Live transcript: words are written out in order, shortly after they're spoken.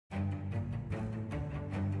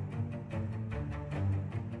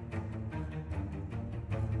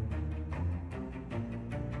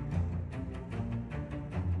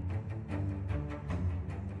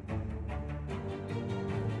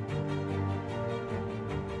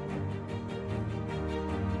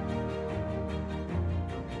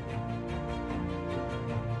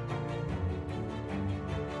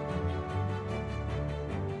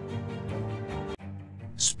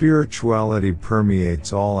spirituality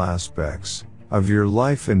permeates all aspects of your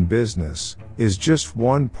life, and business is just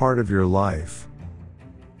one part of your life.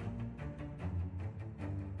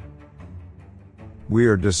 We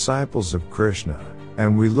are disciples of Krishna,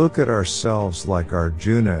 and we look at ourselves like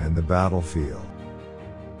Arjuna in the battlefield.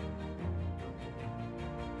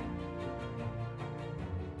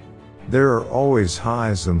 There are always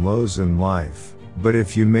highs and lows in life, but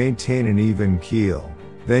if you maintain an even keel,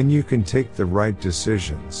 then you can take the right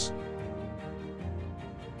decisions.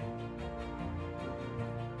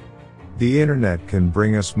 The internet can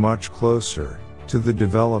bring us much closer to the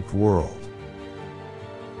developed world.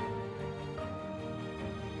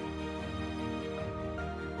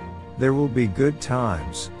 There will be good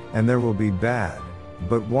times, and there will be bad,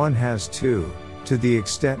 but one has to the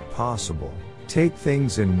extent possible, take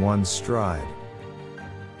things in one's stride.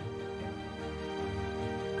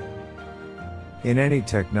 In any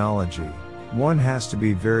technology, one has to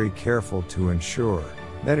be very careful to ensure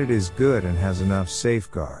that it is good and has enough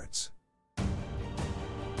safeguards.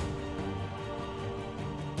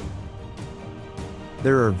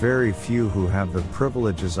 There are very few who have the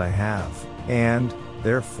privileges I have, and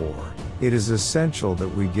therefore, it is essential that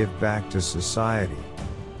we give back to society.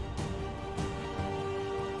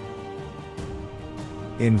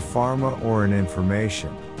 In pharma or in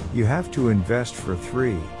information, you have to invest for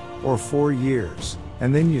 3 or 4 years,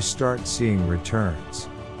 and then you start seeing returns.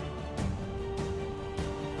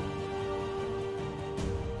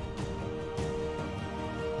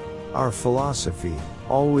 Our philosophy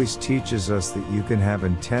always teaches us that you can have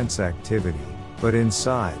intense activity, but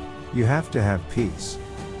inside, you have to have peace.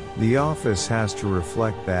 The office has to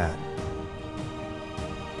reflect that.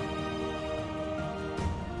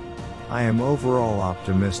 I am overall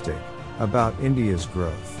optimistic about India's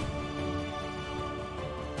growth.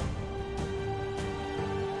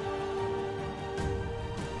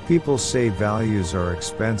 People say values are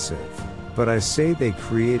expensive, but I say they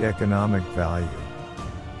create economic value.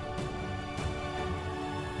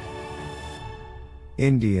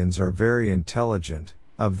 Indians are very intelligent,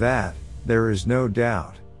 of that, there is no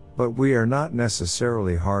doubt, but we are not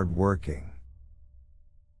necessarily hard-working.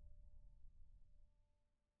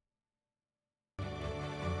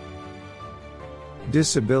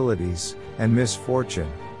 Disabilities and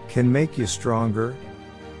misfortune can make you stronger.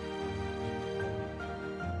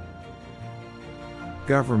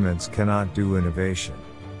 Governments cannot do innovation.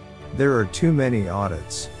 There are too many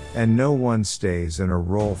audits, and no one stays in a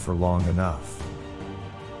role for long enough.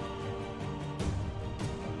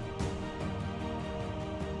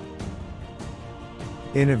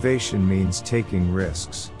 Innovation means taking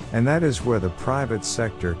risks, and that is where the private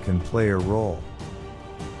sector can play a role.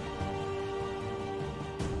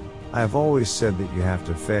 I have always said that you have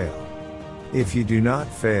to fail. If you do not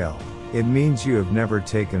fail, it means you have never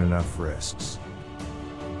taken enough risks.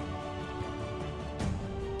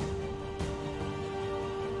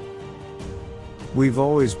 We've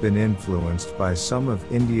always been influenced by some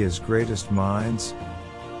of India's greatest minds.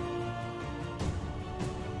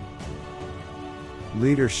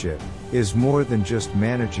 Leadership is more than just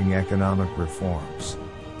managing economic reforms.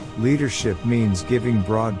 Leadership means giving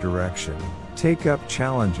broad direction, take up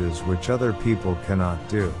challenges which other people cannot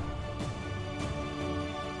do.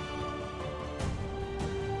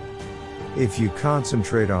 If you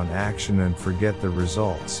concentrate on action and forget the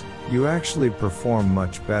results, you actually perform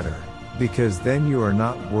much better, because then you are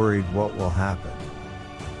not worried what will happen.